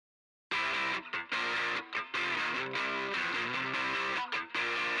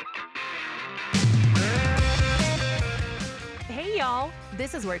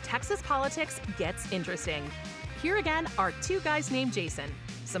This is where Texas politics gets interesting. Here again are two guys named Jason,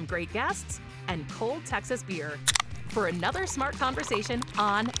 some great guests, and cold Texas beer for another smart conversation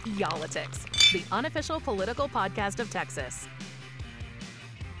on Y'all-itics, the unofficial political podcast of Texas.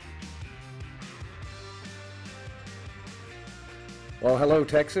 Well, hello,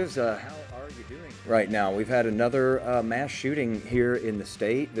 Texas. How are you doing right now? We've had another mass shooting here in the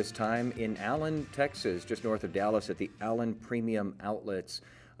state, this time in Allen, Texas, just north of Dallas at the Allen Premium Outlets.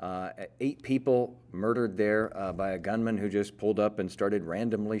 8 people murdered there by a gunman who just pulled up and started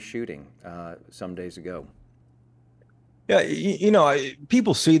randomly shooting some days ago. Yeah,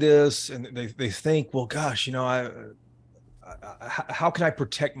 people see this and they think, well, gosh, how can I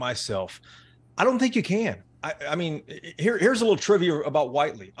protect myself? I don't think you can. I mean, here's a little trivia about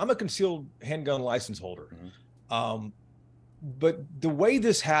Whiteley. I'm a concealed handgun license holder. Mm-hmm. But the way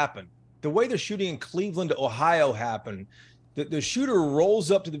this happened, the way the shooting in Cleveland, Ohio happened, the shooter rolls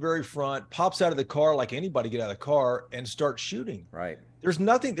up to the very front, pops out of the car like anybody get out of the car, and starts shooting. Right. There's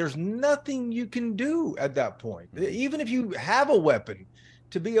nothing you can do at that point. Mm-hmm. Even if you have a weapon,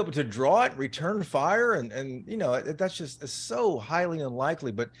 to be able to draw it, return fire, and that's just so highly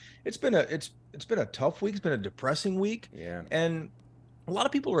unlikely. But it's been a tough week. It's been a depressing week. Yeah. And a lot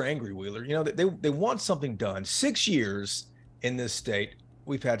of people are angry, Wheeler. They want something done. 6 years in this state,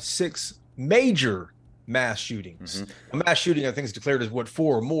 we've had 6 major mass shootings. Mm-hmm. A mass shooting, I think, is declared as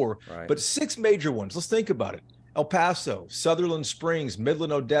 4 or more, right. But 6 major ones. Let's think about it. El Paso, Sutherland Springs,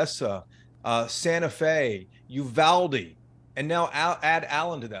 Midland, Odessa, Santa Fe, Uvalde. And now add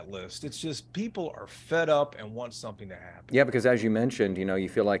Allen to that list. It's just people are fed up and want something to happen. Yeah, because as you mentioned, you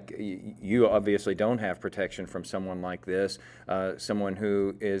feel like you obviously don't have protection from someone like this, someone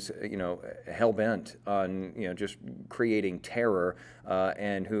who is, hell-bent on, just creating terror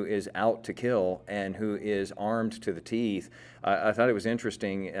and who is out to kill and who is armed to the teeth. I thought it was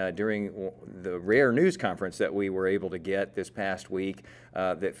interesting during the rare news conference that we were able to get this past week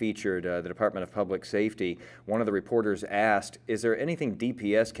that featured the Department of Public Safety. One of the reporters asked, is there anything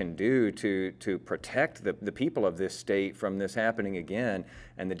DPS can do to protect the people of this state from this happening again?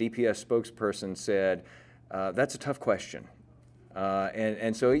 And the DPS spokesperson said, that's a tough question.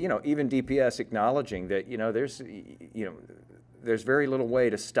 And so, even DPS acknowledging that, there's very little way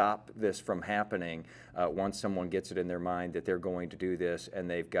to stop this from happening once someone gets it in their mind that they're going to do this and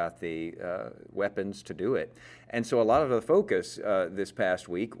they've got the weapons to do it. And so a lot of the focus this past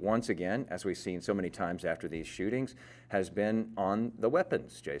week, once again, as we've seen so many times after these shootings, has been on the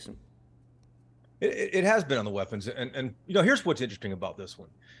weapons, Jason. It has been on the weapons. And here's what's interesting about this one.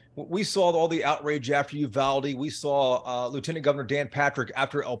 We saw all the outrage after Uvalde. We saw Lieutenant Governor Dan Patrick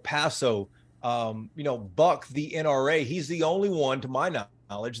after El Paso buck the NRA. He's the only one, to my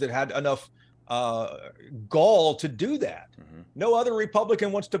knowledge, that had enough gall to do that. Mm-hmm. No other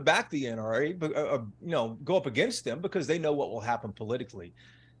Republican wants to back the NRA, but go up against them because they know what will happen politically.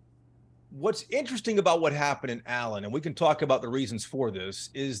 What's interesting about what happened in Allen, and we can talk about the reasons for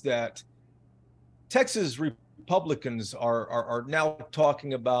this, is that Texas Republicans are now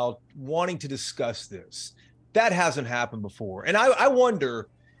talking about wanting to discuss this. That hasn't happened before. And I wonder,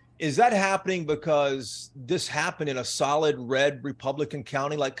 is that happening because this happened in a solid red Republican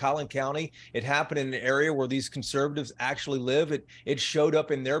county like Collin County? It happened in an area where these conservatives actually live. It showed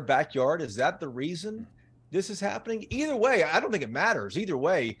up in their backyard. Is that the reason this is happening? Either way, I don't think it matters. Either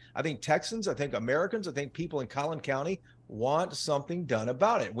way, I think Texans, I think Americans, I think people in Collin County want something done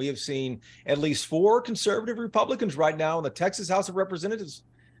about it. We have seen at least 4 conservative Republicans right now in the Texas House of Representatives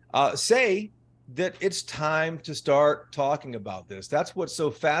say that it's time to start talking about this. That's what's so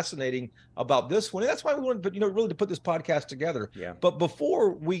fascinating about this one. And that's why we wanted, really to put this podcast together. Yeah. But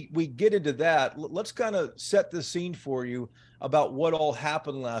before we get into that, let's kind of set the scene for you about what all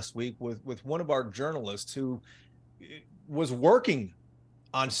happened last week with one of our journalists who was working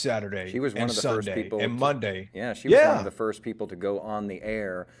on Saturday. She was one of the Sunday first people. And Monday. Yeah, she was one of the first people to go on the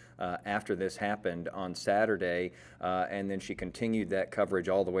air after this happened on Saturday, and then she continued that coverage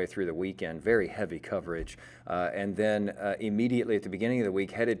all the way through the weekend, very heavy coverage, and then immediately at the beginning of the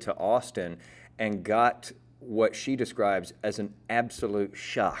week headed to Austin and got what she describes as an absolute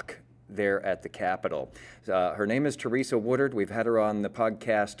shock there at the Capitol. Her name is Teresa Woodard. We've had her on the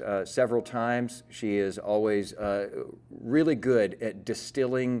podcast several times. She is always really good at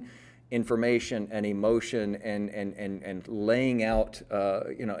distilling information and emotion and laying out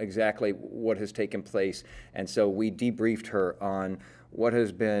exactly what has taken place. And so we debriefed her on what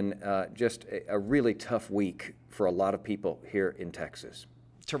has been just a really tough week for a lot of people here in Texas.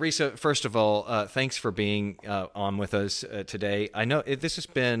 Teresa, first of all, thanks for being on with us today. I know this has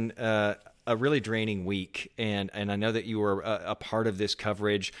been a really draining week, and I know that you were a part of this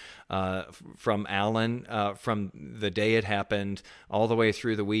coverage from Allen, from the day it happened all the way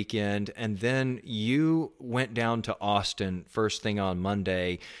through the weekend, and then you went down to Austin first thing on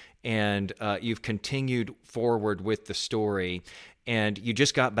Monday, and you've continued forward with the story, and you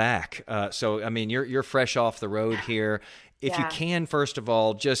just got back. So, I mean, you're fresh off the road here. If you can, first of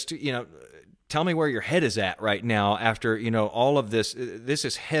all, just, tell me where your head is at right now after, all of this. This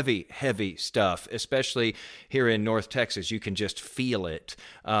is heavy, heavy stuff, especially here in North Texas. You can just feel it.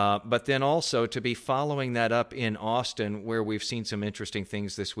 But then also to be following that up in Austin, where we've seen some interesting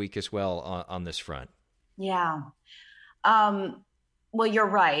things this week as well on this front. Yeah. Well, you're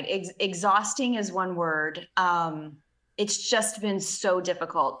right. Exhausting is one word. It's just been so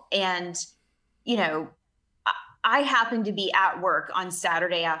difficult. And, I happened to be at work on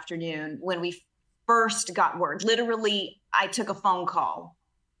Saturday afternoon when we first got word. Literally, I took a phone call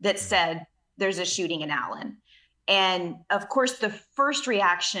that said there's a shooting in Allen. And of course, the first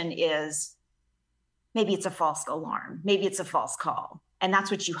reaction is maybe it's a false alarm. Maybe it's a false call. And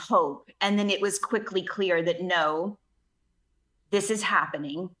that's what you hope. And then it was quickly clear that no, this is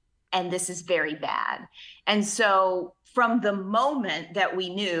happening and this is very bad. And so from the moment that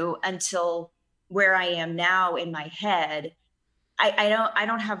we knew until where I am now in my head, I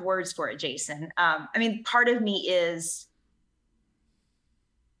don't have words for it, Jason. Part of me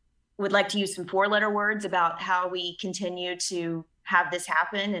would like to use some 4-letter words about how we continue to have this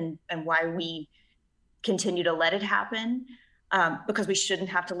happen and why we continue to let it happen, because we shouldn't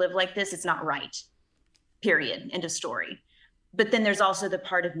have to live like this. It's not right, period, end of story. But then there's also the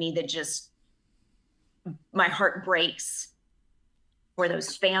part of me that just, my heart breaks for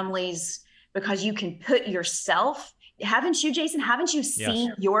those families, because you can put yourself, haven't you, Jason? Haven't you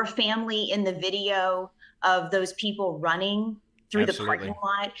seen your family in the video of those people running through the parking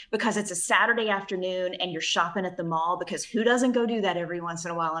lot? Because it's a Saturday afternoon and you're shopping at the mall, because who doesn't go do that every once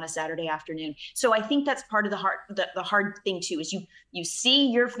in a while on a Saturday afternoon? So I think that's part of the hard thing too, is you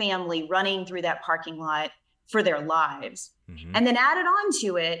see your family running through that parking lot for their lives. Mm-hmm. And then added on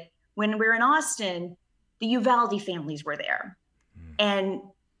to it, when we're in Austin, the Uvalde families were there. Mm. And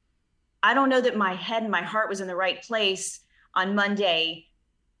I don't know that my head and my heart was in the right place on Monday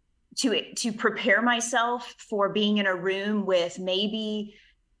to prepare myself for being in a room with maybe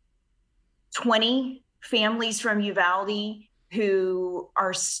 20 families from Uvalde who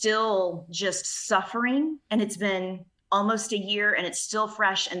are still just suffering. And it's been almost a year and it's still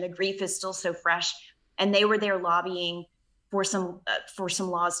fresh and the grief is still so fresh. And they were there lobbying for some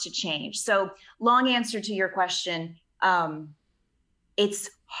laws to change. So long answer to your question. It's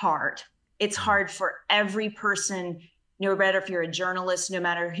hard. It's hard for every person, no matter if you're a journalist, no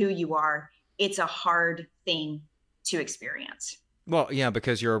matter who you are. It's a hard thing to experience. Well, yeah,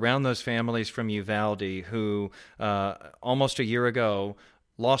 because you're around those families from Uvalde who almost a year ago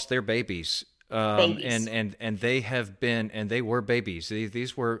lost their babies. And they have been, and they were babies.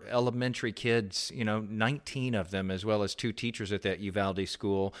 These were elementary kids, 19 of them, as well as 2 teachers at that Uvalde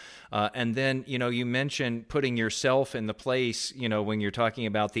school. And then, you mentioned putting yourself in the place, when you're talking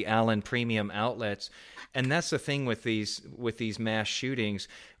about the Allen premium outlets. And that's the thing with these mass shootings,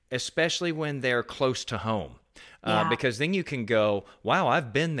 especially when they're close to home. Because then you can go, wow,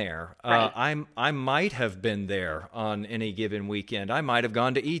 I've been there. Right. I might have been there on any given weekend. I might have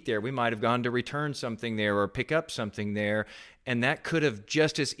gone to eat there. We might have gone to return something there or pick up something there. And that could have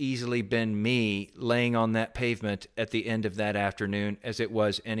just as easily been me laying on that pavement at the end of that afternoon as it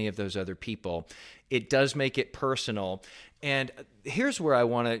was any of those other people. It does make it personal. And here's where I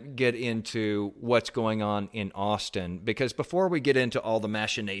want to get into what's going on in Austin, because before we get into all the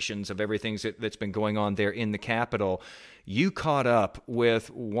machinations of everything that's been going on there in the Capitol, you caught up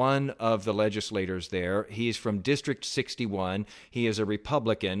with one of the legislators there. He's from District 61. He is a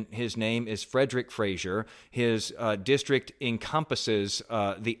Republican. His name is Frederick Frazier. His district encompasses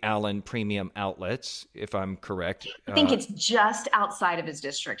the Allen premium outlets, if I'm correct. I think it's just outside of his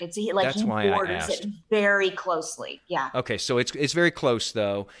district. It's like he borders it very closely. Yeah. Okay, so it's very close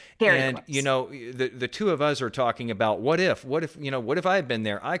though. Very close. The two of us are talking about what if I had been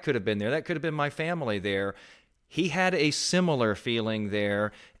there? I could have been there. That could have been my family there. He had a similar feeling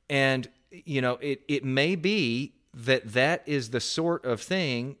there, and it may be that is the sort of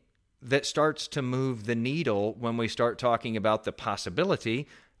thing that starts to move the needle when we start talking about the possibility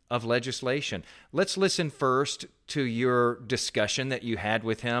of legislation. Let's listen first to your discussion that you had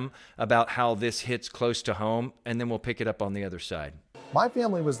with him about how this hits close to home, and then we'll pick it up on the other side. My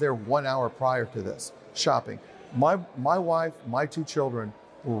family was there 1 hour prior to this, shopping. My wife, my 2 children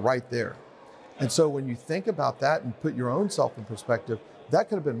were right there. And so when you think about that and put your own self in perspective, That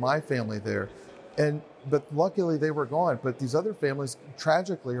could have been my family there. But luckily they were gone. But these other families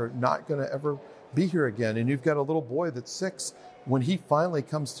tragically are not going to ever be here again. And you've got a little boy that's 6. When he finally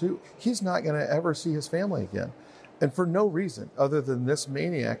comes to, he's not going to ever see his family again. And for no reason other than this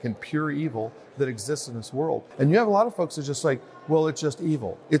maniac and pure evil that exists in this world. And you have a lot of folks that are just like, well, it's just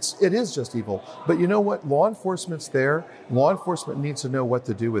evil. It is just evil. But you know what? Law enforcement's there. Law enforcement needs to know what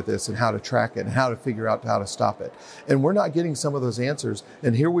to do with this and how to track it and how to figure out how to stop it. And we're not getting some of those answers.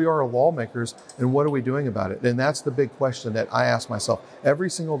 And here we are, lawmakers, and what are we doing about it? And that's the big question that I ask myself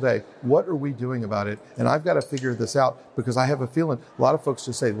every single day. What are we doing about it? And I've got to figure this out, because I have a feeling a lot of folks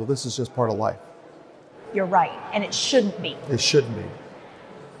just say, well, this is just part of life. You're right, and it shouldn't be. It shouldn't be.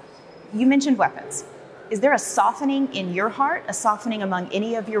 You mentioned weapons. Is there a softening in your heart, a softening among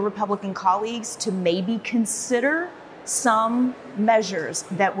any of your Republican colleagues to maybe consider some measures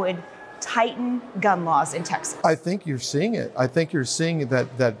that would tighten gun laws in Texas? I think you're seeing it. I think you're seeing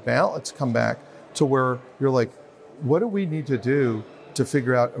that balance come back to where you're like, what do we need to do to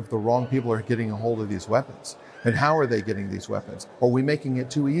figure out if the wrong people are getting a hold of these weapons? And how are they getting these weapons? Are we making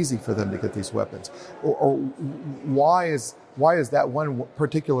it too easy for them to get these weapons? Or why is that one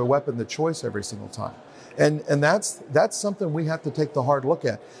particular weapon the choice every single time? And that's something we have to take the hard look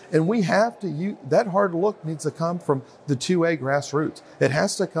at. And we have to use that hard look needs to come from the 2A grassroots. It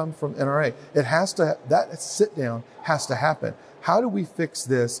has to come from NRA. That sit down has to happen. How do we fix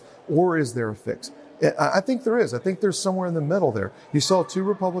this, or is there a fix? I think there is. I think there's somewhere in the middle there. You saw 2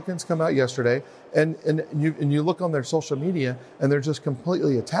 Republicans come out yesterday, and you look on their social media, and they're just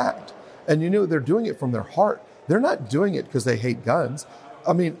completely attacked. And you know they're doing it from their heart. They're not doing it because they hate guns.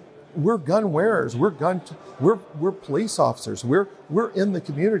 I mean, we're gun wearers. We're police officers. We're in the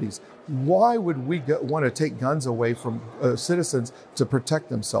communities. Why would we want to take guns away from citizens to protect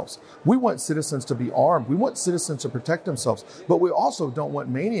themselves? We want citizens to be armed. We want citizens to protect themselves. But we also don't want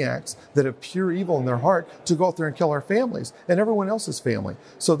maniacs that have pure evil in their heart to go out there and kill our families and everyone else's family.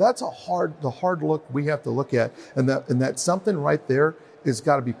 So that's the hard look we have to look at, and that's something right there has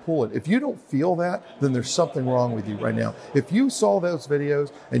got to be pulling. If you don't feel that, then there's something wrong with you right now. If you saw those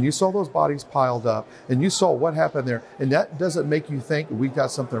videos and you saw those bodies piled up and you saw what happened there, and that doesn't make you think we've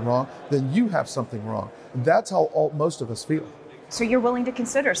got something wrong, then you have something wrong. That's how most of us feel. So you're willing to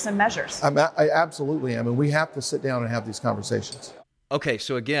consider some measures? I absolutely am, and we have to sit down and have these conversations. Okay,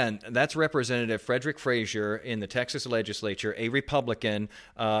 so again, that's Representative Frederick Frazier in the Texas Legislature, a Republican,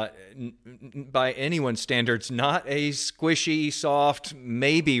 by anyone's standards, not a squishy, soft,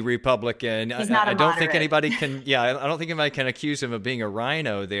 maybe Republican. He's not a I don't think moderate. anybody can. Yeah, I don't think anybody can accuse him of being a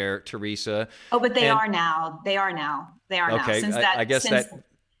rhino there, Teresa. Oh, but they are now. They are now. Okay,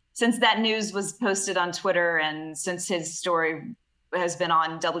 Since that news was posted on Twitter, and since his story has been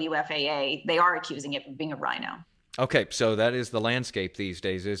on WFAA, they are accusing it of being a rhino. Okay, so that is the landscape these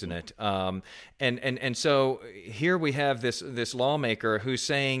days, isn't it? And so here we have this lawmaker who's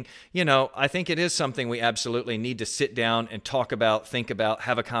saying, I think it is something we absolutely need to sit down and talk about, think about,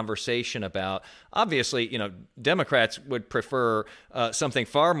 have a conversation about. Obviously, Democrats would prefer something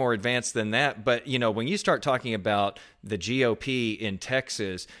far more advanced than that. But, when you start talking about the GOP in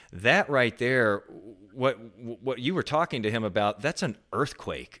Texas, that right there, what you were talking to him about, that's an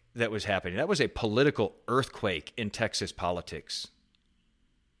earthquake that was happening. That was a political earthquake in Texas politics.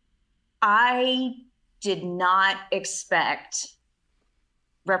 I did not expect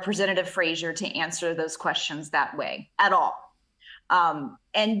Representative Frazier to answer those questions that way at all.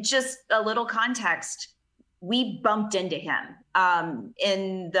 And just a little context, we bumped into him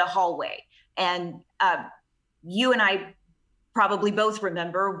in the hallway. And you and I probably both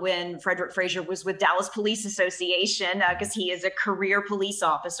remember when Frederick Frazier was with Dallas Police Association, because he is a career police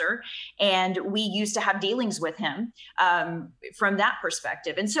officer, and we used to have dealings with him from that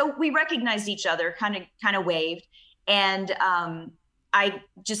perspective. And so we recognized each other, kind of waved, and I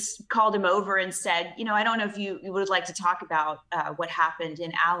just called him over and said, I don't know if you would like to talk about what happened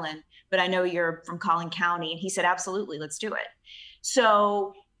in Allen, but I know you're from Collin County. And he said, absolutely, let's do it.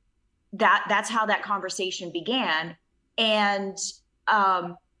 So that's how that conversation began. And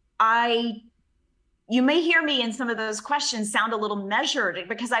you may hear me in some of those questions sound a little measured,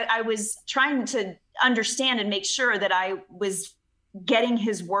 because I was trying to understand and make sure that I was getting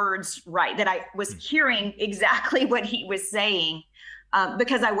his words right, that I was hearing exactly what he was saying,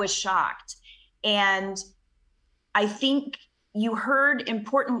 because I was shocked. And I think you heard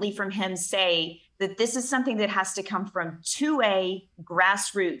importantly from him say that this is something that has to come from 2A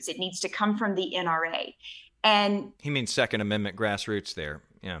grassroots. It needs to come from the NRA. And he means Second Amendment grassroots there.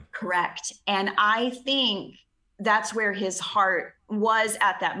 Yeah. Correct. And I think that's where his heart was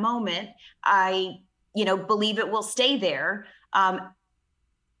at that moment. I, believe it will stay there.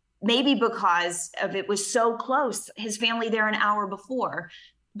 maybe because of it was so close, his family there an hour before,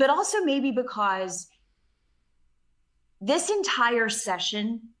 but also maybe because this entire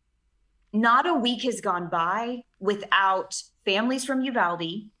session, not a week has gone by without families from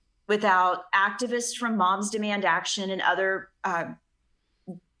Uvalde, without activists from Moms Demand Action and other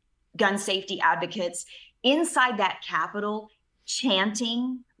gun safety advocates inside that Capitol,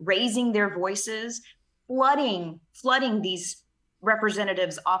 chanting, raising their voices, flooding these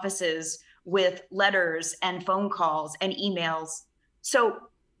representatives' offices with letters and phone calls and emails. So,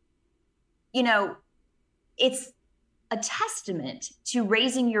 it's a testament to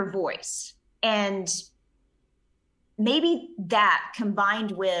raising your voice. And maybe that,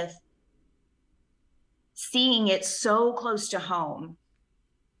 combined with seeing it so close to home,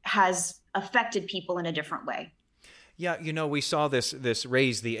 has affected people in a different way. Yeah, we saw this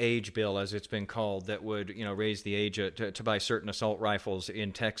raise the age bill, as it's been called, that would, raise the age to buy certain assault rifles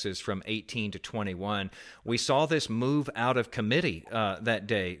in Texas from 18 to 21. We saw this move out of committee that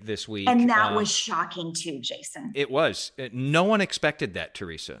day this week. And that was shocking too, Jason. It was. No one expected that,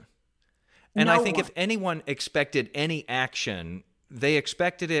 Teresa. And I think if anyone expected any action, they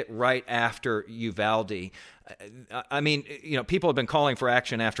expected it right after Uvalde. I mean, people have been calling for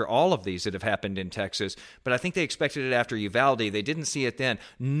action after all of these that have happened in Texas, but I think they expected it after Uvalde. They didn't see it then.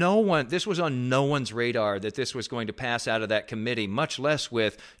 This was on no one's radar that this was going to pass out of that committee, much less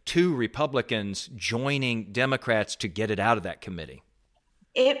with 2 Republicans joining Democrats to get it out of that committee.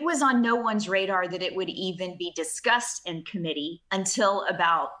 It was on no one's radar that it would even be discussed in committee until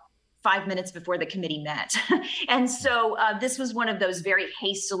about 5 minutes before the committee met. And so this was one of those very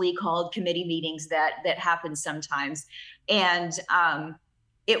hastily called committee meetings that happen sometimes. And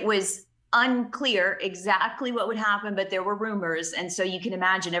it was unclear exactly what would happen, but there were rumors. And so you can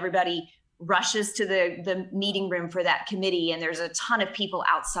imagine everybody rushes to the meeting room for that committee, and there's a ton of people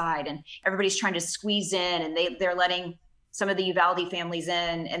outside, and everybody's trying to squeeze in, and they're letting some of the Uvalde families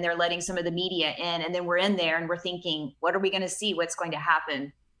in, and they're letting some of the media in. And then we're in there and we're thinking, what are we going to see? What's going to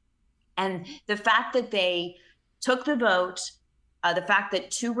happen? And the fact that they took the vote, the fact that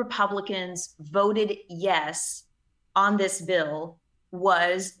 2 Republicans voted yes on this bill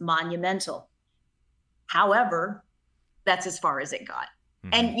was monumental. However, that's as far as it got.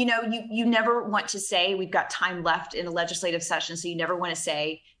 Mm-hmm. And, you never want to say we've got time left in a legislative session. So you never want to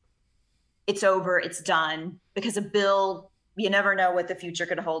say it's over, it's done, because a bill, you never know what the future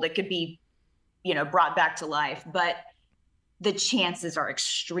could hold. It could be, brought back to life. But the chances are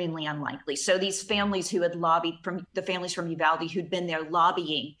extremely unlikely. So these families who had lobbied, from the families from Uvalde who'd been there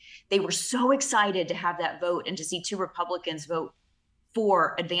lobbying, they were so excited to have that vote and to see 2 Republicans vote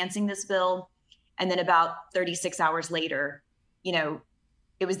for advancing this bill. And then about 36 hours later,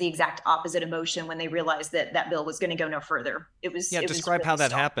 it was the exact opposite emotion when they realized that bill was going to go no further. Describe how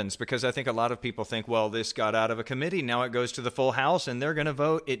that happens, because I think a lot of people think, well, this got out of a committee, now it goes to the full House and they're going to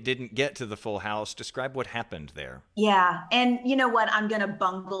vote. It didn't get to the full House. Describe what happened there. Yeah. And you know what? I'm going to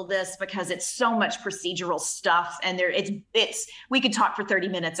bungle this because it's so much procedural stuff, and we could talk for 30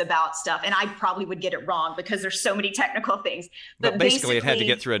 minutes about stuff, and I probably would get it wrong because there's so many technical things. But basically it had to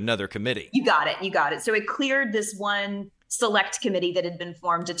get through another committee. You got it. So it cleared this one select committee that had been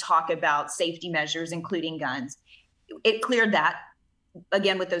formed to talk about safety measures, including guns. It cleared that,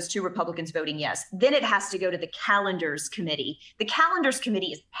 again, with those 2 Republicans voting yes. Then it has to go to the Calendars Committee. The Calendars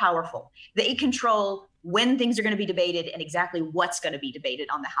Committee is powerful. They control when things are going to be debated and exactly what's going to be debated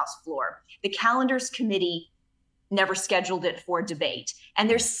on the House floor. The Calendars Committee never scheduled it for debate. And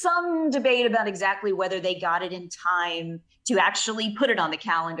there's some debate about exactly whether they got it in time to actually put it on the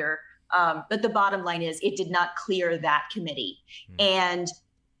calendar. But the bottom line is it did not clear that committee. Mm-hmm. And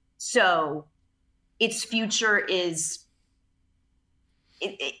so its future is,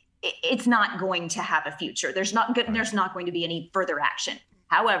 it's not going to have a future. There's not going to be any further action.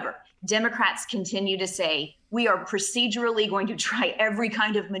 However, Democrats continue to say, we are procedurally going to try every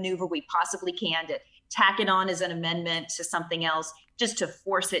kind of maneuver we possibly can to tack it on as an amendment to something else, just to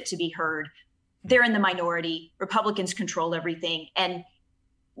force it to be heard. They're in the minority. Republicans control everything. And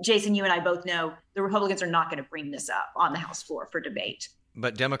Jason, you and I both know the Republicans are not going to bring this up on the House floor for debate.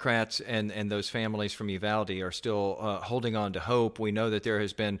 But Democrats and those families from Uvalde are still holding on to hope. We know that there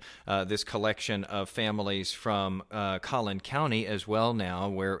has been this collection of families from Collin County as well now,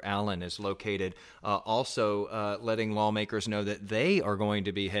 where Allen is located, also letting lawmakers know that they are going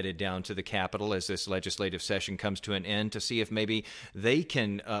to be headed down to the Capitol as this legislative session comes to an end to see if maybe they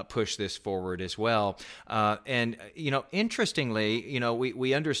can push this forward as well. And, interestingly,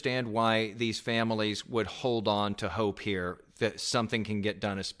 we understand why these families would hold on to hope here. that something can get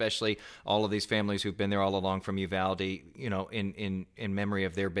done, especially all of these families who've been there all along from Uvalde, in memory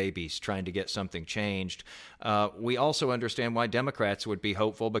of their babies, trying to get something changed. We also understand why Democrats would be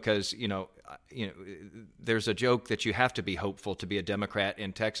hopeful because, there's a joke that you have to be hopeful to be a Democrat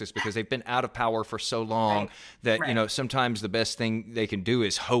in Texas because they've been out of power for so long that, sometimes the best thing they can do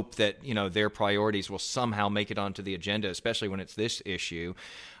is hope that, their priorities will somehow make it onto the agenda, especially when it's this issue.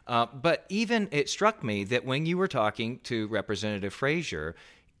 But even it struck me that when you were talking to Representative Frazier,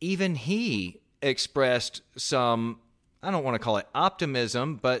 even he expressed some, I don't want to call it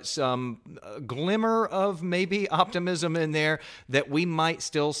optimism, but some glimmer of maybe optimism in there that we might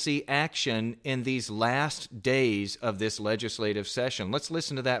still see action in these last days of this legislative session. Let's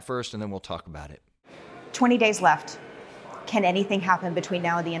listen to that first, and then we'll talk about it. 20 days left. Can anything happen between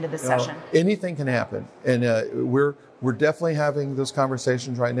now and the end of the session? Anything can happen. And we're definitely having those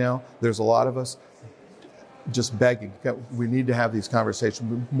conversations right now. There's a lot of us just begging. We need to have these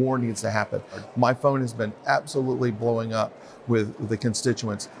conversations. More needs to happen. My phone has been absolutely blowing up with the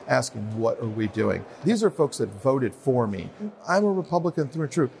constituents asking, what are we doing? These are folks that voted for me. I'm a Republican through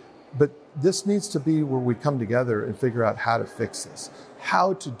and through. But this needs to be where we come together and figure out how to fix this,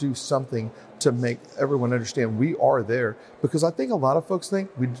 how to do something to make everyone understand we are there. Because I think a lot of folks think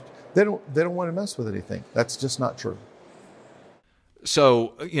they don't want to mess with anything. That's just not true.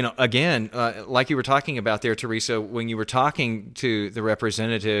 So, again, like you were talking about there, Teresa, when you were talking to the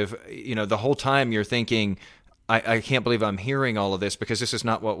representative, the whole time you're thinking, I can't believe I'm hearing all of this because this is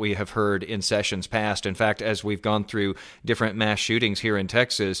not what we have heard in sessions past. In fact, as we've gone through different mass shootings here in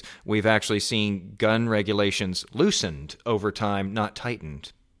Texas, we've actually seen gun regulations loosened over time, not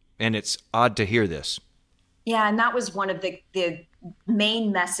tightened. And it's odd to hear this. Yeah, and that was one of the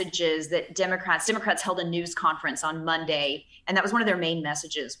main messages that Democrats held a news conference on Monday, and that was one of their main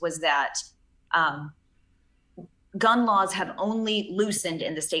messages was that gun laws have only loosened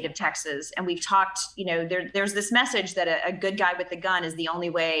in the state of Texas. And we've talked, there's this message that a good guy with the gun is the only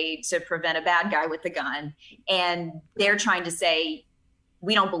way to prevent a bad guy with the gun. And they're trying to say,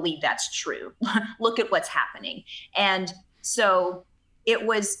 we don't believe that's true. Look at what's happening. And so it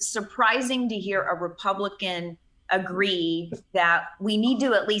was surprising to hear a Republican agree that we need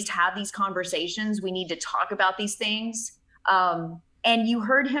to at least have these conversations. We need to talk about these things. And you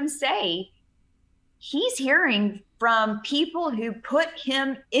heard him say, he's hearing from people who put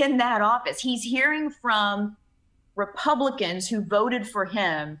him in that office. He's hearing from Republicans who voted for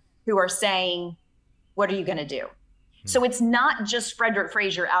him who are saying, what are you going to do? So it's not just Frederick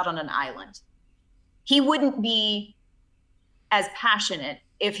Frazier out on an island. He wouldn't be as passionate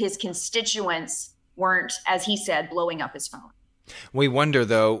if his constituents weren't, as he said, blowing up his phone. We wonder,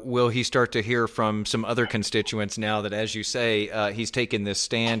 though, will he start to hear from some other constituents now that, as you say, he's taken this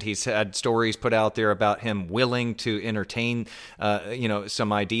stand? He's had stories put out there about him willing to entertain,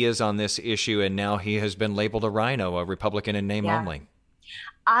 some ideas on this issue, and now he has been labeled a rhino, a Republican in name only.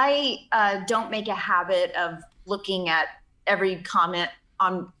 I don't make a habit of looking at every comment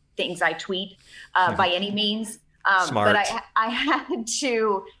on things I tweet by any means. Smart. But I had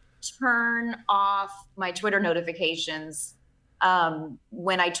to turn off my Twitter notifications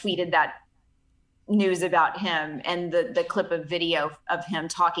when I tweeted that news about him and the clip of video of him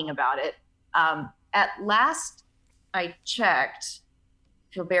talking about it. At last I checked,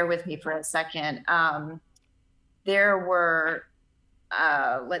 if you'll bear with me for a second, there were,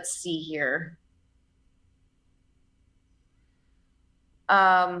 let's see here,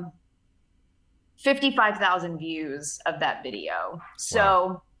 55,000 views of that video.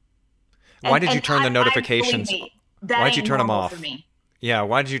 So, wow. Why did you turn the notifications? Why did you turn them off? Yeah,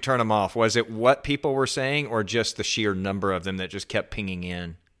 why did you turn them off? Was it what people were saying, or just the sheer number of them that just kept pinging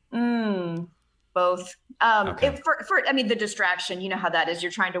in? Both. Okay. The distraction. You know how that is.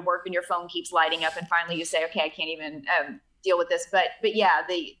 You're trying to work, and your phone keeps lighting up, and finally you say, "Okay, I can't even deal with this." But yeah,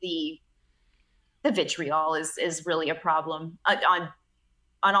 the vitriol is really a problem on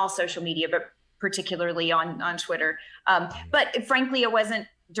all social media, but particularly on Twitter. But frankly, it wasn't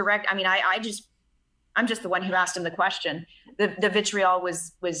direct. I mean, I'm just the one who asked him the question. The vitriol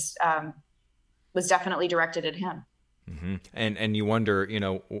was definitely directed at him. Mm-hmm. And you wonder,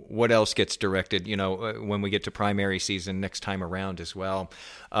 what else gets directed, when we get to primary season next time around as well.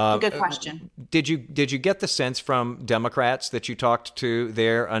 Good question. Did you get the sense from Democrats that you talked to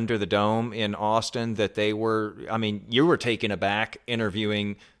there under the dome in Austin that they were, you were taken aback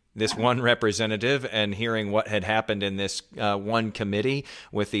interviewing this one representative and hearing what had happened in this one committee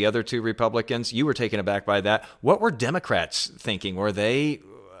with the other two Republicans? You were taken aback by that. What were Democrats thinking? Were they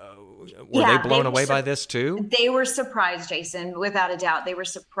blown away by this too? They were surprised, Jason, without a doubt. They were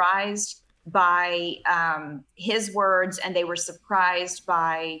surprised by his words, and they were surprised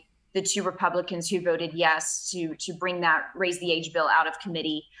by the two Republicans who voted yes to raise the age bill out of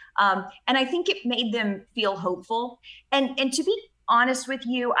committee. And I think it made them feel hopeful. And to be honest with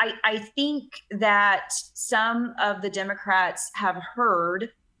you, I think that some of the Democrats have heard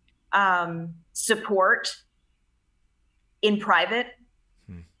support in private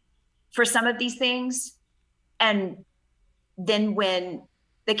for some of these things. And then when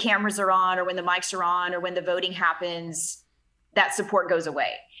the cameras are on, or when the mics are on, or when the voting happens, that support goes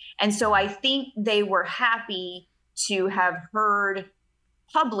away. And so I think they were happy to have heard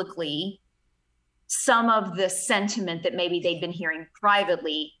publicly some of the sentiment that maybe they'd been hearing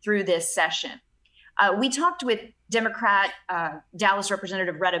privately through this session. We talked with Democrat Dallas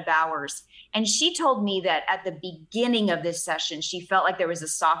Representative Retta Bowers, and she told me that at the beginning of this session, she felt like there was a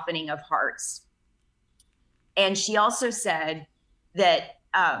softening of hearts. And she also said that,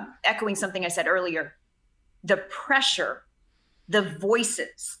 echoing something I said earlier, the pressure, the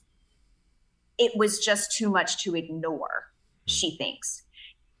voices, it was just too much to ignore, she thinks.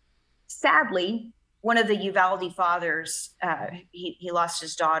 Sadly, one of the Uvalde fathers, he lost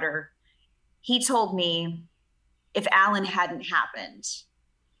his daughter. He told me if Allen hadn't happened,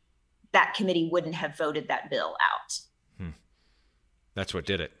 that committee wouldn't have voted that bill out. That's what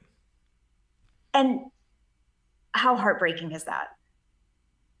did it. And how heartbreaking is that?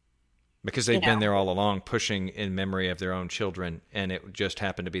 Because they've been there all along, pushing in memory of their own children, and it just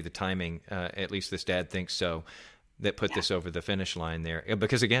happened to be the timing, at least this dad thinks so, that put this over the finish line there.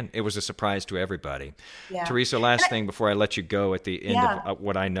 Because, again, it was a surprise to everybody. Yeah. Teresa, last thing before I let you go at the end of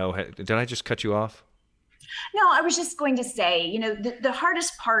what I know. Did I just cut you off? No, I was just going to say, the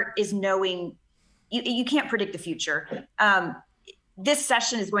hardest part is knowing you can't predict the future. This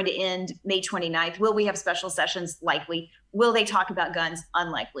session is going to end May 29th. Will we have special sessions? Likely. Will they talk about guns?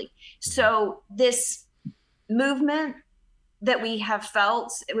 Unlikely. So this movement that we have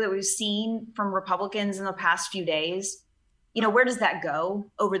felt, that we've seen from Republicans in the past few days, where does that go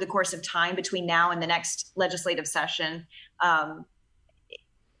over the course of time between now and the next legislative session?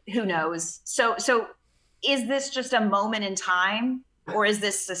 Who knows? So is this just a moment in time, or is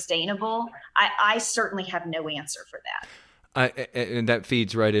this sustainable? I certainly have no answer for that. And that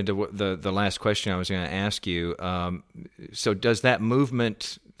feeds right into what the last question I was going to ask you. So does that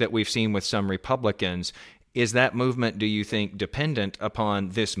movement that we've seen with some Republicans, is that movement, do you think, dependent upon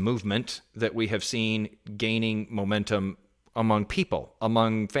this movement that we have seen gaining momentum among people,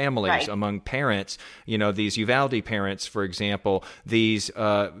 among families, right, among parents? These Uvalde parents, for example, these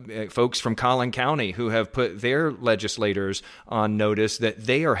folks from Collin County who have put their legislators on notice that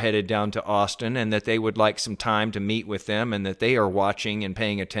they are headed down to Austin and that they would like some time to meet with them and that they are watching and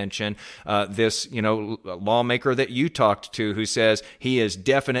paying attention. This, lawmaker that you talked to who says he is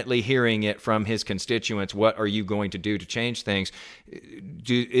definitely hearing it from his constituents. What are you going to do to change things?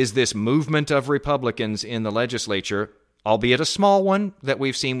 Is this movement of Republicans in the legislature, albeit a small one that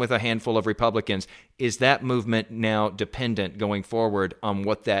we've seen with a handful of Republicans, is that movement now dependent going forward on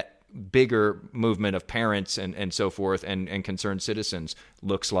what that bigger movement of parents and so forth and concerned citizens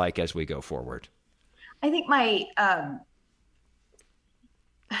looks like as we go forward? I think my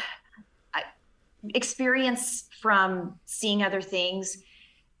experience from seeing other things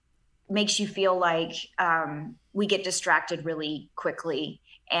makes you feel like we get distracted really quickly,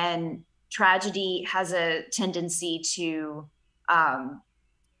 and tragedy has a tendency to,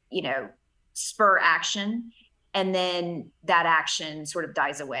 spur action, and then that action sort of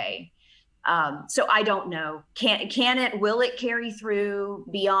dies away. So I don't know. Will it carry through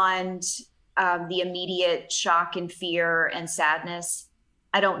beyond the immediate shock and fear and sadness?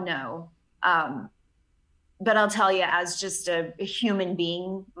 I don't know. But I'll tell you, as just a human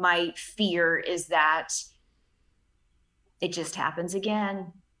being, my fear is that it just happens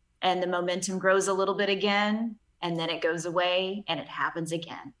again. And the momentum grows a little bit again, and then it goes away, and it happens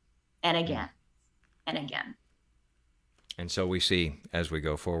again and again and again. And so we see as we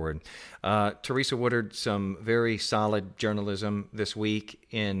go forward. Teresa Woodard, some very solid journalism this week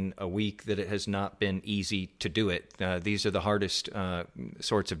in a week that it has not been easy to do it. These are the hardest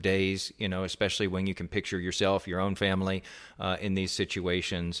sorts of days, especially when you can picture yourself, your own family in these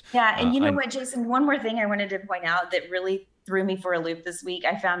situations. Yeah, and you know what, Jason, one more thing I wanted to point out that really threw me for a loop this week.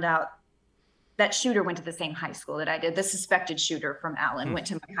 I found out that shooter went to the same high school that I did. The suspected shooter from Allen went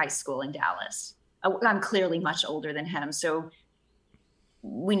to my high school in Dallas. I'm clearly much older than him, so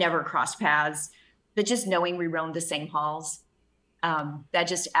we never crossed paths. But just knowing we roamed the same halls, that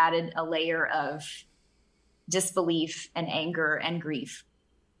just added a layer of disbelief and anger and grief.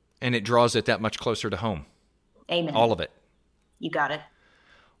 And it draws it that much closer to home. Amen. All of it. You got it.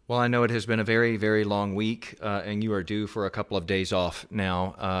 Well, I know it has been a very, very long week, and you are due for a couple of days off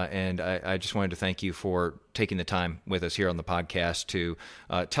now. And I just wanted to thank you for taking the time with us here on the podcast to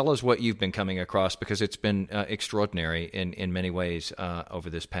tell us what you've been coming across, because it's been extraordinary in many ways over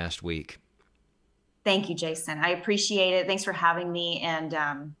this past week. Thank you, Jason. I appreciate it. Thanks for having me. And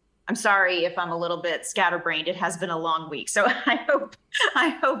I'm sorry if I'm a little bit scatterbrained. It has been a long week. So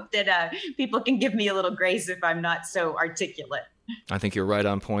I hope that people can give me a little grace if I'm not so articulate. I think you're right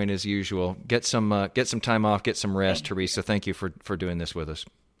on point as usual. Get some time off, get some rest, Teresa. Thank you for doing this with us.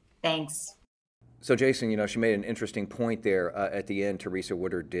 Thanks. So, Jason, she made an interesting point there at the end, Teresa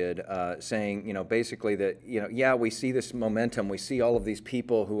Woodard did, saying, basically that, yeah, we see this momentum. We see all of these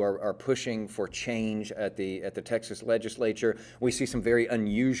people who are pushing for change at the Texas legislature. We see some very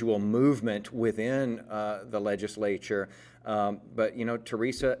unusual movement within the legislature. But,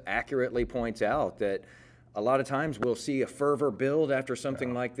 Teresa accurately points out that a lot of times we'll see a fervor build after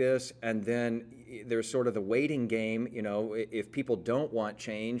something like this, and then there's sort of the waiting game. If people don't want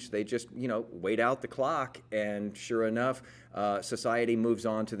change, they just, wait out the clock, and sure enough, society moves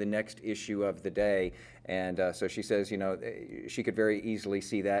on to the next issue of the day. And so she says, she could very easily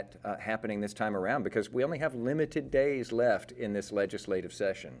see that happening this time around, because we only have limited days left in this legislative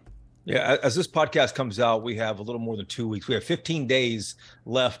session. Yeah, as this podcast comes out, we have a little more than 2 weeks. We have 15 days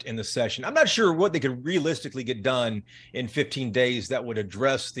left in the session. I'm not sure what they could realistically get done in 15 days that would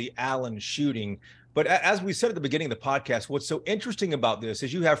address the Allen shooting. But as we said at the beginning of the podcast, what's so interesting about this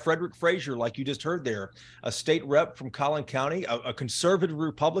is you have Frederick Frazier, like you just heard there, a state rep from Collin County, a conservative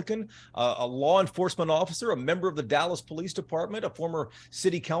Republican, a law enforcement officer, a member of the Dallas Police Department, a former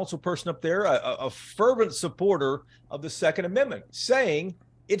city council person up there, a fervent supporter of the Second Amendment, saying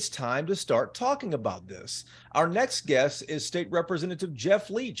it's time to start talking about this. Our next guest is State Representative Jeff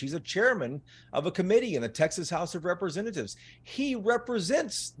Leach. He's a chairman of a committee in the Texas House of Representatives. He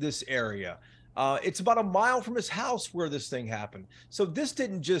represents this area. It's about a mile from his house where this thing happened. So this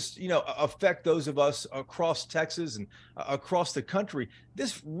didn't just, affect those of us across Texas and across the country.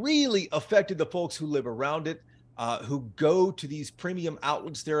 This really affected the folks who live around it, who go to these premium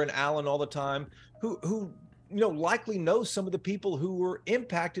outlets there in Allen all the time, who likely know some of the people who were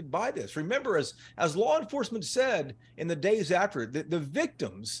impacted by this. Remember, as law enforcement said in the days after, the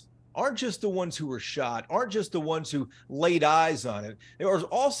victims aren't just the ones who were shot, aren't just the ones who laid eyes on it. There was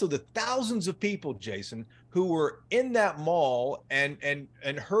also the thousands of people, Jason, who were in that mall and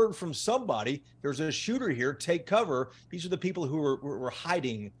heard from somebody, there's a shooter here, take cover. These are the people who were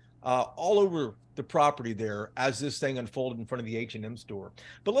hiding all over the property there as this thing unfolded in front of the H&M store.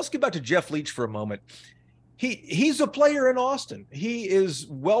 But let's get back to Jeff Leach for a moment. He's a player in Austin. He is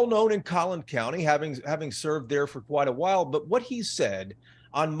well known in Collin County, having served there for quite a while. But what he said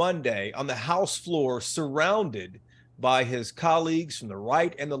on Monday on the House floor, surrounded by his colleagues from the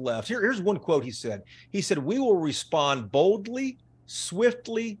right and the left. Here's one quote he said. He said, "We will respond boldly,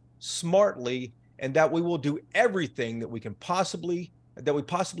 swiftly, smartly, and that we will do everything that we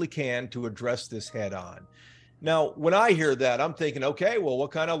possibly can to address this head on." Now, when I hear that, I'm thinking, okay, well,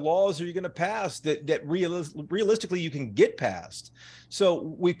 what kind of laws are you going to pass that realistically you can get passed?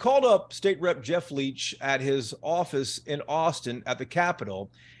 So we called up State Rep Jeff Leach at his office in Austin at the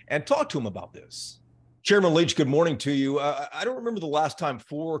Capitol and talked to him about this. Chairman Leach, good morning to you. I don't remember the last time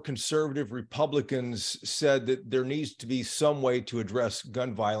 4 conservative Republicans said that there needs to be some way to address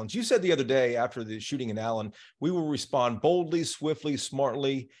gun violence. You said the other day after the shooting in Allen, we will respond boldly, swiftly,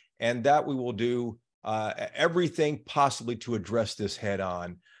 smartly, and that we will do everything possibly to address this head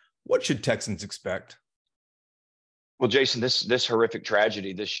on. What should Texans expect? Well, Jason, this horrific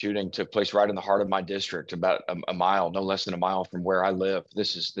tragedy, this shooting took place right in the heart of my district, about a mile, no less than a mile from where I live.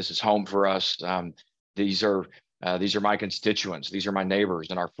 This is home for us. These are my constituents. These are my neighbors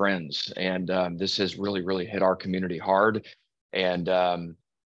and our friends. And this has really hit our community hard. And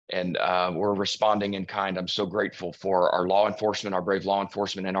we're responding in kind. I'm so grateful for our law enforcement, our brave law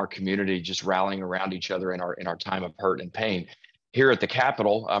enforcement, and our community just rallying around each other in our time of hurt and pain. Here at the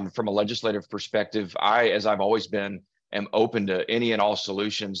Capitol, from a legislative perspective, as I've always been, am open to any and all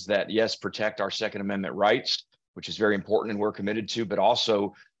solutions that, yes, protect our Second Amendment rights, which is very important and we're committed to, but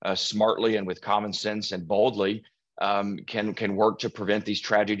also smartly and with common sense and boldly can work to prevent these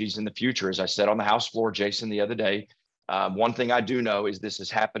tragedies in the future. As I said on the House floor, Jason, the other day, one thing I do know is this is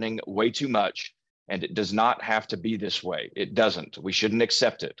happening way too much, and it does not have to be this way. It doesn't. We shouldn't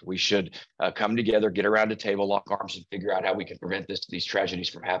accept it. We should come together, get around a table, lock arms, and figure out how we can prevent these tragedies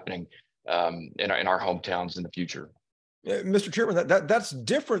from happening in our hometowns in the future. Mr. Chairman, that's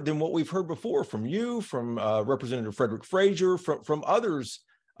different than what we've heard before from you, from Representative Frederick Frazier, from others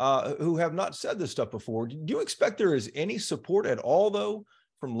who have not said this stuff before. Do you expect there is any support at all, though,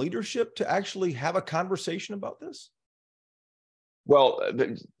 from leadership to actually have a conversation about this? Well,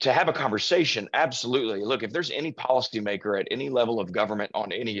 to have a conversation, absolutely. Look, if there's any policymaker at any level of government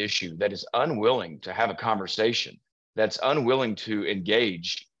on any issue that is unwilling to have a conversation, that's unwilling to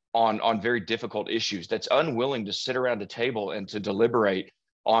engage on very difficult issues, that's unwilling to sit around a table and to deliberate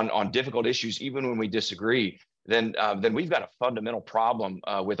on difficult issues, even when we disagree, then we've got a fundamental problem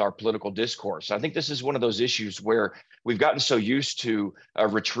with our political discourse. I think this is one of those issues where we've gotten so used to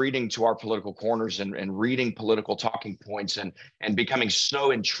retreating to our political corners and reading political talking points and becoming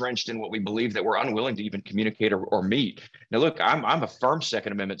so entrenched in what we believe that we're unwilling to even communicate or meet. Now, look, I'm a firm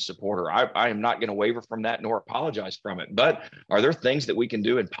Second Amendment supporter. I am not going to waver from that nor apologize from it. But are there things that we can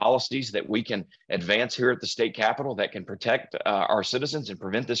do in policies that we can advance here at the state capitol that can protect our citizens and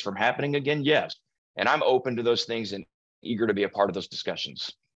prevent this from happening again? Yes. And I'm open to those things and eager to be a part of those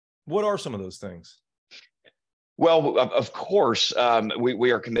discussions. What are some of those things? Well, of course,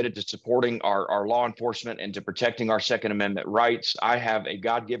 we are committed to supporting our law enforcement and to protecting our Second Amendment rights. I have a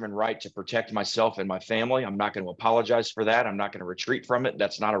God-given right to protect myself and my family. I'm not going to apologize for that. I'm not going to retreat from it.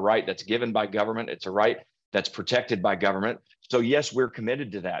 That's not a right that's given by government. It's a right that's protected by government. So yes, we're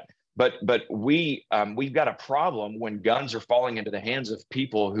committed to that. But we've got a problem when guns are falling into the hands of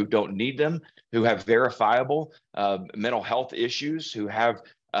people who don't need them, who have verifiable mental health issues, who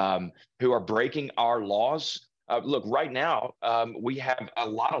are breaking our laws. Look, right now, we have a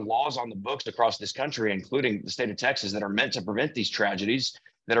lot of laws on the books across this country, including the state of Texas, that are meant to prevent these tragedies,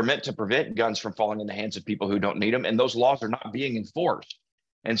 that are meant to prevent guns from falling in the hands of people who don't need them. And those laws are not being enforced.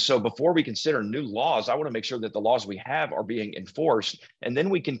 And so before we consider new laws, I want to make sure that the laws we have are being enforced, and then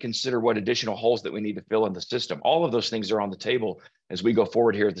we can consider what additional holes that we need to fill in the system. All of those things are on the table as we go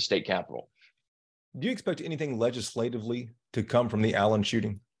forward here at the state capitol. Do you expect anything legislatively to come from the Allen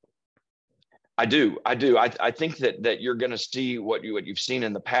shooting? I do. I think that you're going to see what you've seen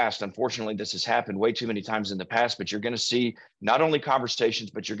in the past. Unfortunately, this has happened way too many times in the past, but you're going to see not only conversations,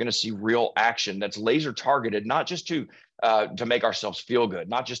 but you're going to see real action that's laser targeted, not just to make ourselves feel good,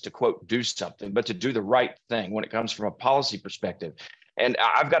 not just to, quote, do something, but to do the right thing when it comes from a policy perspective. And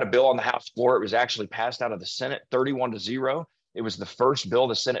I've got a bill on the House floor. It was actually passed out of the Senate 31-0. It was the first bill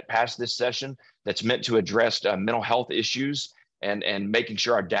the Senate passed this session that's meant to address mental health issues and making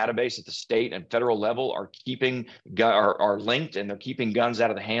sure our database at the state and federal level are linked, and they're keeping guns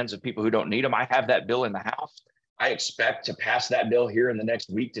out of the hands of people who don't need them. I have that bill in the House. I expect to pass that bill here in the next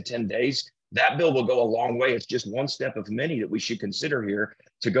week to 10 days. That bill will go a long way. It's just one step of many that we should consider here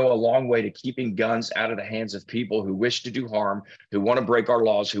to go a long way to keeping guns out of the hands of people who wish to do harm, who want to break our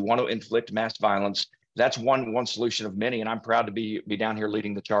laws, who want to inflict mass violence. That's one solution of many, and I'm proud to be down here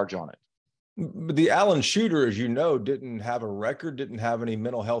leading the charge on it. But the Allen shooter, as you know, didn't have a record, didn't have any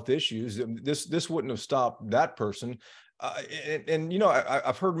mental health issues. This wouldn't have stopped that person. And you know,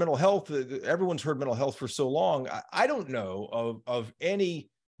 I've heard mental health. Everyone's heard mental health for so long. I don't know of any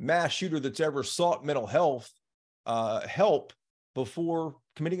mass shooter that's ever sought mental health help before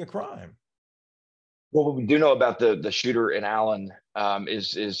committing a crime. Well, what we do know about the shooter in Allen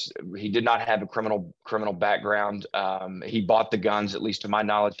is he did not have a criminal background. He bought the guns, at least to my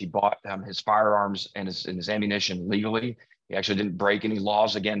knowledge. He bought his firearms and his ammunition legally. He actually didn't break any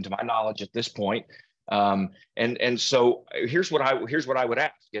laws, again, to my knowledge, at this point. And so here's what I would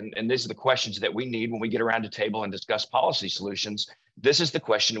ask, and these are the questions that we need when we get around a table and discuss policy solutions. This is the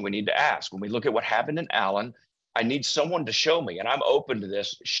question we need to ask when we look at what happened in Allen. I need someone to show me, and I'm open to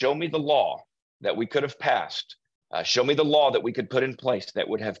this. Show me the law that we could have passed. Show me the law that we could put in place that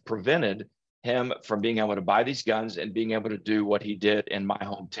would have prevented him from being able to buy these guns and being able to do what he did in my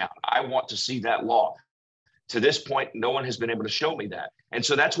hometown. I want to see that law. To this point, no one has been able to show me that. And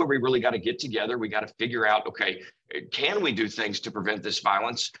so that's where we really got to get together. We got to figure out, okay, can we do things to prevent this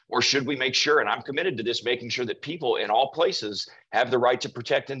violence, or should we make sure, and I'm committed to this, making sure that people in all places have the right to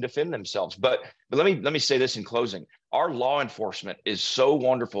protect and defend themselves. But let me say this in closing. Our law enforcement is so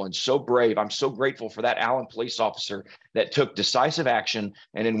wonderful and so brave. I'm so grateful for that Allen police officer that took decisive action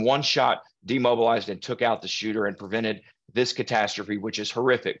and in one shot demobilized and took out the shooter and prevented this catastrophe, which is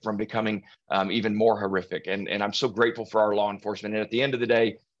horrific, from becoming even more horrific. And I'm so grateful for our law enforcement. And at the end of the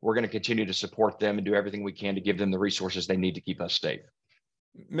day, we're going to continue to support them and do everything we can to give them the resources they need to keep us safe.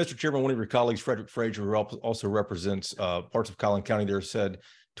 Mr. Chairman, one of your colleagues, Frederick Frazier, who also represents parts of Collin County there, said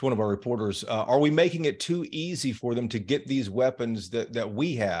to one of our reporters, are we making it too easy for them to get these weapons that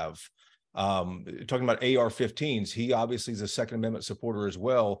we have? Talking about AR-15s, he obviously is a Second Amendment supporter as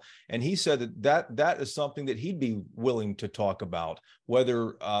well. And he said that is something that he'd be willing to talk about,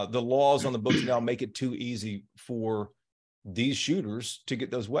 whether the laws on the books now make it too easy for these shooters to get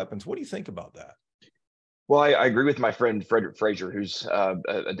those weapons. What do you think about that? Well, I agree with my friend Frederick Frazier, who's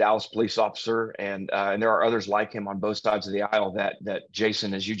a Dallas police officer, and there are others like him on both sides of the aisle that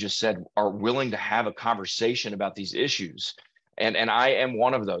Jason, as you just said, are willing to have a conversation about these issues, and I am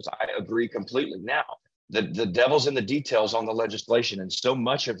one of those. I agree completely. Now, the devil's in the details on the legislation, and so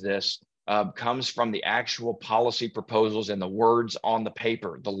much of this comes from the actual policy proposals and the words on the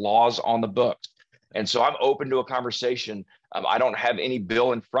paper, the laws on the books. And so I'm open to a conversation. I don't have any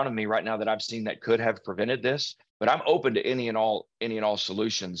bill in front of me right now that I've seen that could have prevented this, but I'm open to any and all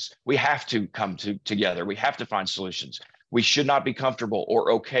solutions. We have to come together. We have to find solutions. We should not be comfortable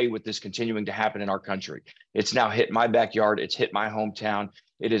or okay with this continuing to happen in our country. It's now hit my backyard. It's hit my hometown.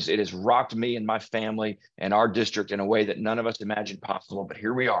 It has rocked me and my family and our district in a way that none of us imagined possible. But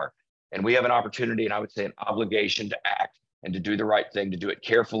here we are, and we have an opportunity, and I would say an obligation to act and to do the right thing, to do it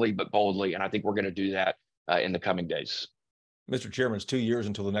carefully but boldly. And I think we're going to do that in the coming days. Mr. Chairman, it's 2 years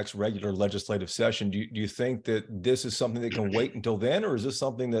until the next regular legislative session. Do you think that this is something that can wait until then, or is this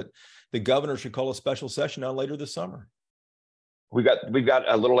something that the governor should call a special session on later this summer? We've got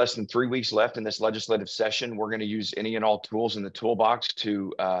a little less than 3 weeks left in this legislative session. We're going to use any and all tools in the toolbox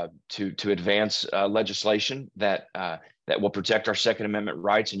to advance legislation that will protect our Second Amendment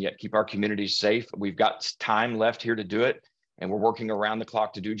rights and yet keep our communities safe. We've got time left here to do it, and we're working around the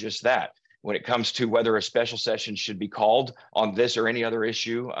clock to do just that. When it comes to whether a special session should be called on this or any other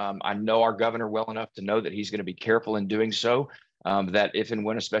issue, I know our governor well enough to know that he's going to be careful in doing so, that if and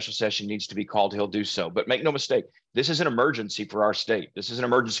when a special session needs to be called, he'll do so. But make no mistake, this is an emergency for our state. This is an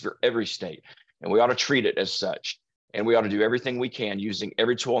emergency for every state, and we ought to treat it as such. And we ought to do everything we can using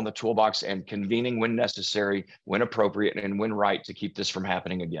every tool in the toolbox and convening when necessary, when appropriate, and when right to keep this from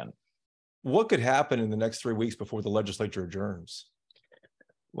happening again. What could happen in the next 3 weeks before the legislature adjourns?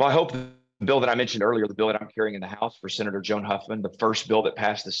 Well, I hope the bill that I mentioned earlier, the bill that I'm carrying in the House for Senator Joan Huffman, the first bill that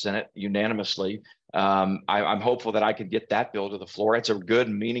passed the Senate unanimously, I'm hopeful that I could get that bill to the floor. It's a good,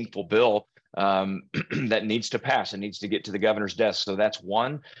 meaningful bill that needs to pass and needs to get to the governor's desk. So that's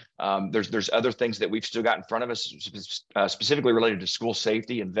one. There's other things that we've still got in front of us, specifically related to school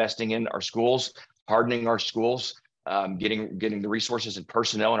safety, investing in our schools, hardening our schools, getting the resources and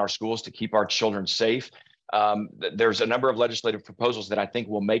personnel in our schools to keep our children safe. There's a number of legislative proposals that I think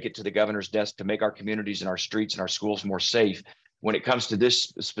will make it to the governor's desk to make our communities and our streets and our schools more safe. When it comes to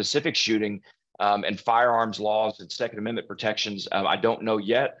this specific shooting and firearms laws and Second Amendment protections, I don't know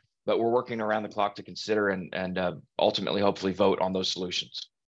yet, but we're working around the clock to consider and ultimately, hopefully, vote on those solutions.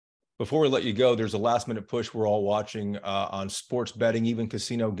 Before we let you go, there's a last-minute push we're all watching on sports betting, even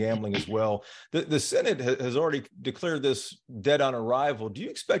casino gambling as well. The Senate has already declared this dead on arrival. Do you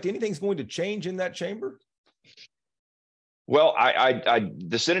expect anything's going to change in that chamber? Well,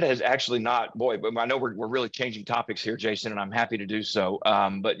 the Senate has actually not. Boy, I know we're really changing topics here, Jason, and I'm happy to do so.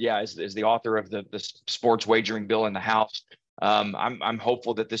 But yeah, as the author of the sports wagering bill in the House, I'm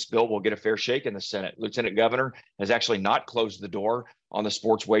hopeful that this bill will get a fair shake in the Senate. Lieutenant Governor has actually not closed the door on the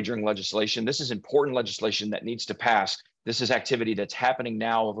sports wagering legislation. This is important legislation that needs to pass. This is activity that's happening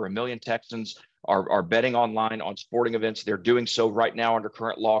now. Over 1 million Texans are betting online on sporting events. They're doing so right now under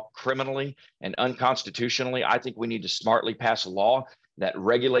current law criminally and unconstitutionally. I think we need to smartly pass a law that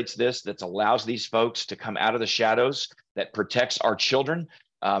regulates this, that allows these folks to come out of the shadows, that protects our children,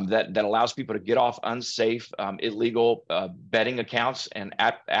 that allows people to get off unsafe, illegal betting accounts and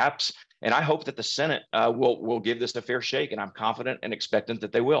apps. And I hope that the Senate will give this a fair shake, and I'm confident and expectant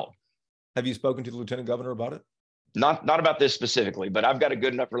that they will. Have you spoken to the Lieutenant Governor about it? Not about this specifically, but I've got a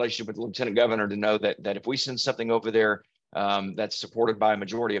good enough relationship with the Lieutenant Governor to know that if we send something over there that's supported by a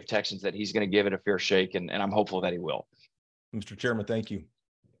majority of Texans, that he's going to give it a fair shake, and I'm hopeful that he will. Mr. Chairman, thank you.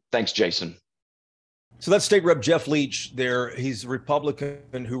 Thanks, Jason. So that's State Rep Jeff Leach there. He's a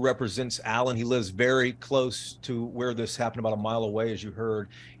Republican who represents Allen. He lives very close to where this happened, about a mile away, as you heard.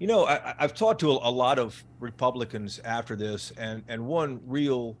 You know, I've talked to a lot of Republicans after this, and one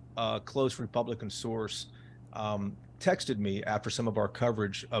real close Republican source texted me after some of our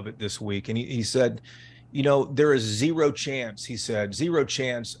coverage of it this week. And he said, you know, there is zero chance, he said, zero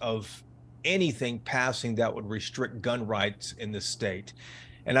chance of anything passing that would restrict gun rights in this state.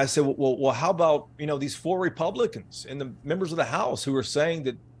 And I said, well, how about, you know, these 4 Republicans and the members of the House who are saying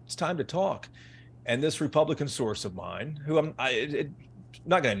that it's time to talk? And this Republican source of mine, who I'm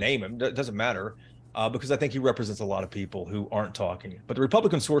not going to name him, it doesn't matter, because I think he represents a lot of people who aren't talking. But the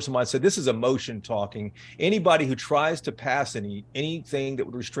Republican source of mine said, this is emotion talking. Anybody who tries to pass anything that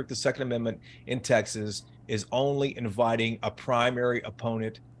would restrict the Second Amendment in Texas is only inviting a primary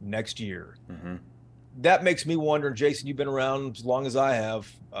opponent next year. Mm-hmm. That makes me wonder, Jason, you've been around as long as I have.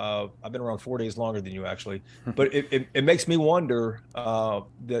 I've been around 4 days longer than you, actually. But it makes me wonder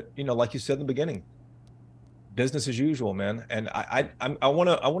that, you know, like you said in the beginning, business as usual, man. And I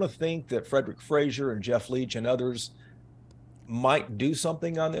want to think that Frederick Frazier and Jeff Leach and others might do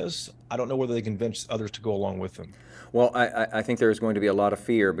something on this. I don't know whether they convince others to go along with them. Well, I think there's going to be a lot of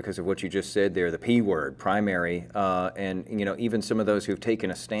fear because of what you just said there, the P word, primary, and even some of those who've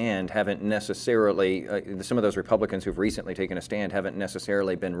taken a stand haven't necessarily, some of those Republicans who've recently taken a stand haven't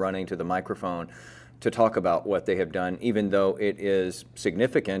necessarily been running to the microphone to talk about what they have done, even though it is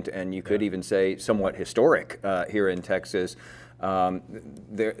significant and you could even say somewhat historic here in Texas.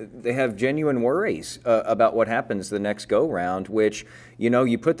 They have genuine worries about what happens the next go-round, which,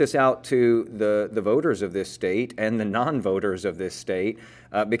 you put this out to the voters of this state and the non-voters of this state,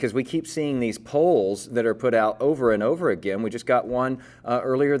 because we keep seeing these polls that are put out over and over again. We just got one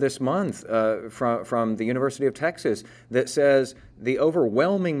earlier this month from the University of Texas that says the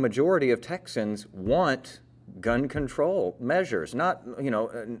overwhelming majority of Texans want gun control measures, not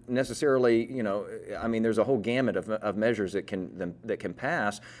necessarily there's a whole gamut of measures that can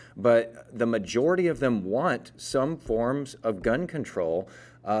pass, but the majority of them want some forms of gun control,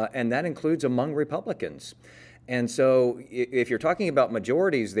 and that includes among Republicans. And so if you're talking about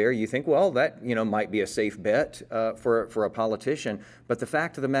majorities there, you think, well, that might be a safe bet for a politician. But the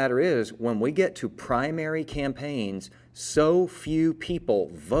fact of the matter is, when we get to primary campaigns, so few people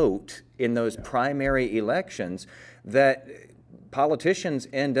vote in those primary elections that politicians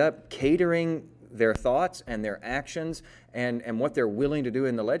end up catering their thoughts and their actions and what they're willing to do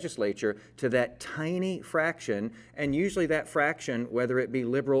in the legislature to that tiny fraction. And usually that fraction, whether it be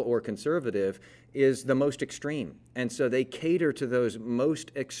liberal or conservative, is the most extreme. And so they cater to those most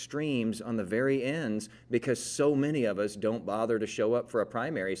extremes on the very ends because so many of us don't bother to show up for a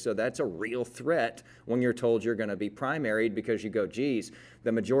primary. So that's a real threat when you're told you're going to be primaried, because you go, geez,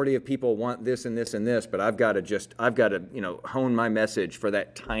 the majority of people want this and this and this, but I've got to hone my message for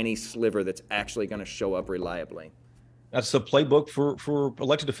that tiny sliver that's actually going to show up reliably. That's the playbook for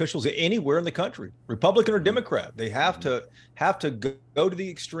elected officials anywhere in the country, Republican or Democrat. They have to go to the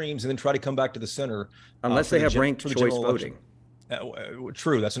extremes and then try to come back to the center. Unless they have ranked choice voting.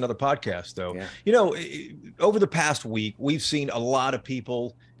 True. That's another podcast, though. Yeah. Over the past week, we've seen a lot of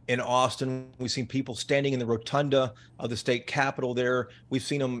people in Austin. We've seen people standing in the rotunda of the state capitol there. We've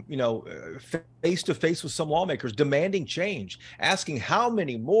seen them, face to face with some lawmakers demanding change, asking how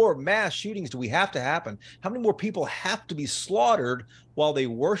many more mass shootings do we have to happen? How many more people have to be slaughtered while they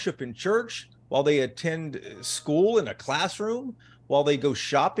worship in church, while they attend school in a classroom, while they go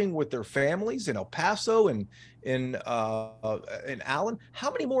shopping with their families in El Paso and in Allen?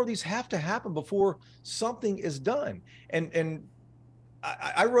 How many more of these have to happen before something is done? And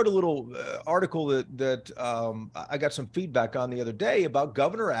I wrote a little article that I got some feedback on the other day about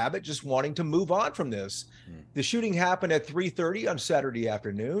Governor Abbott just wanting to move on from this. The shooting happened at 3:30 on Saturday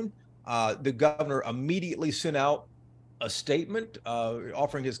afternoon. The governor immediately sent out a statement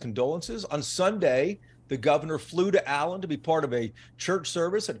offering his condolences. On Sunday, the governor flew to Allen to be part of a church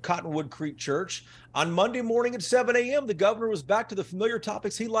service at Cottonwood Creek Church. On Monday morning at 7 a.m., the governor was back to the familiar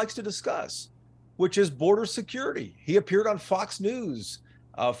topics he likes to discuss, which is border security. He appeared on Fox News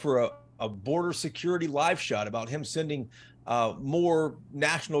for a border security live shot about him sending more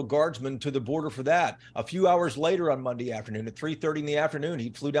National Guardsmen to the border for that. A few hours later on Monday afternoon at 3:30 in the afternoon, he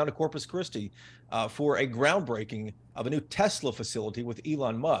flew down to Corpus Christi for a groundbreaking of a new Tesla facility with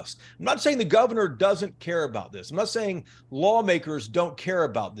Elon Musk. I'm not saying the governor doesn't care about this. I'm not saying lawmakers don't care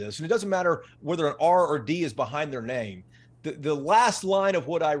about this. And it doesn't matter whether an R or D is behind their name. The last line of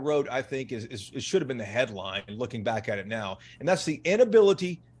what I wrote, I think, is should have been the headline, looking back at it now. And that's the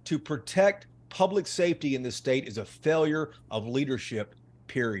inability to protect public safety in this state is a failure of leadership,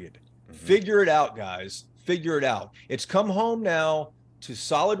 period. Mm-hmm. Figure it out, guys. Figure it out. It's come home now to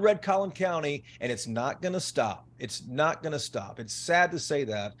solid red Collin County, and it's not going to stop. It's not going to stop. It's sad to say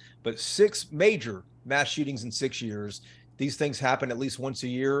that, but 6 major mass shootings in 6 years. These things happen at least once a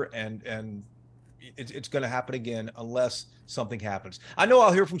year, and it's going to happen again unless something happens. I know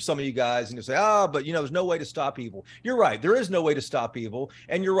I'll hear from some of you guys and you'll say, but there's no way to stop evil. You're right. There is no way to stop evil.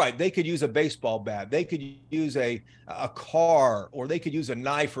 And you're right. They could use a baseball bat. They could use a car, or they could use a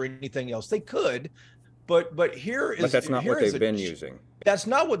knife or anything else. They could, but that's not what they've been using. That's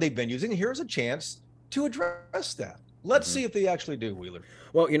not what they've been using. Here's a chance to address that. Let's see if they actually do, Wheeler.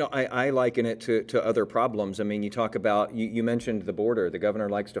 Well, I liken it to other problems. I mean, you talk about, you mentioned the border. The governor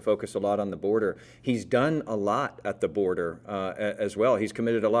likes to focus a lot on the border. He's done a lot at the border as well. He's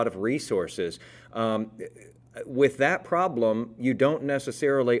committed a lot of resources. With that problem, you don't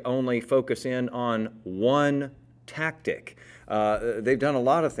necessarily only focus in on one tactic. They've done a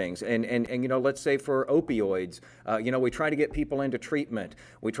lot of things. And you know, let's say for opioids, you know, we try to get people into treatment.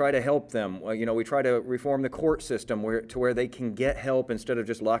 We try to help them. You know, we try to reform the court system to where they can get help instead of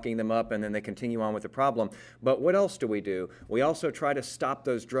just locking them up and then they continue on with the problem. But what else do? We also try to stop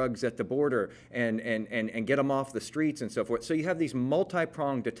those drugs at the border and get them off the streets and so forth. So you have these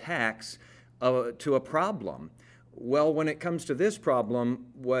multi-pronged attacks to a problem. Well, when it comes to this problem,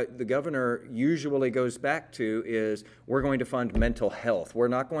 what the governor usually goes back to is we're going to fund mental health. We're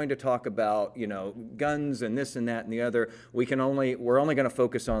not going to talk about, you know, guns and this and that and the other. We're only going to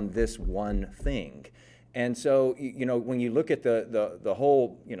focus on this one thing. And so, you know, when you look at the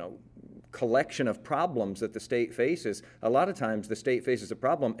whole, you know, collection of problems that the state faces, a lot of times the state faces a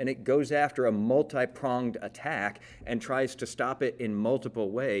problem and it goes after a multi-pronged attack and tries to stop it in multiple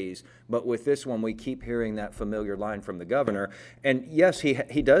ways. But with this one, we keep hearing that familiar line from the governor. And yes, he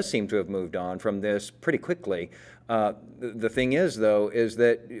does seem to have moved on from this pretty quickly. The thing is, though, is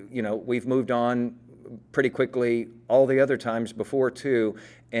that, you know, we've moved on pretty quickly all the other times before, too.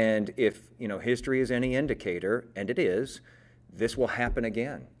 And if, you know, history is any indicator, and it is, this will happen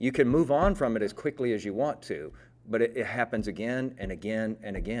again. You can move on from it as quickly as you want to, but it happens again and again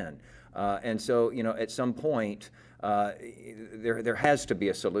and again. And so, you know, at some point, there has to be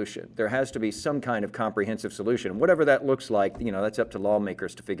a solution. There has to be some kind of comprehensive solution. Whatever that looks like, you know, that's up to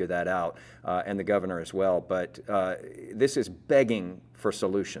lawmakers to figure that out, and the governor as well. But this is begging for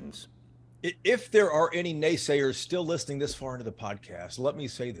solutions. If there are any naysayers still listening this far into the podcast, let me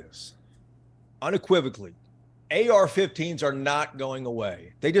say this unequivocally. AR-15s are not going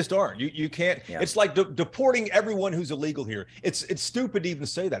away. They just aren't. You can't. Yeah. It's like deporting everyone who's illegal here. It's stupid to even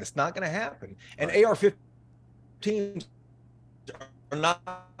say that. It's not going to happen. And right. AR-15s are not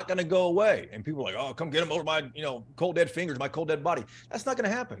going to go away. And people are like, oh, come get them over my, you know, cold dead fingers, my cold dead body. That's not going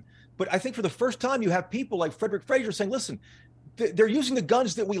to happen. But I think for the first time, you have people like Frederick Frazier saying, listen, they're using the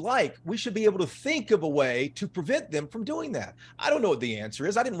guns that we like. We should be able to think of a way to prevent them from doing that. I don't know what the answer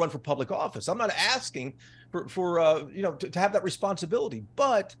is. I didn't run for public office. I'm not asking for you know, to have that responsibility,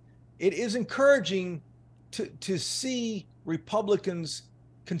 but it is encouraging to see Republicans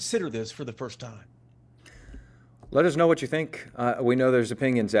consider this for the first time. Let us know what you think. We know there's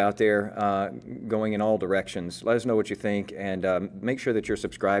opinions out there going in all directions. Let us know what you think, and make sure that you're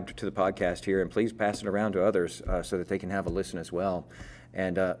subscribed to the podcast here, and please pass it around to others so that they can have a listen as well.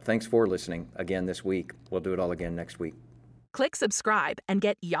 And thanks for listening again this week. We'll do it all again next week. Click subscribe and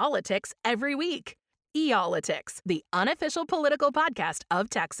get Y'all-itics every week. Y'all-itics, the unofficial political podcast of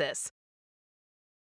Texas.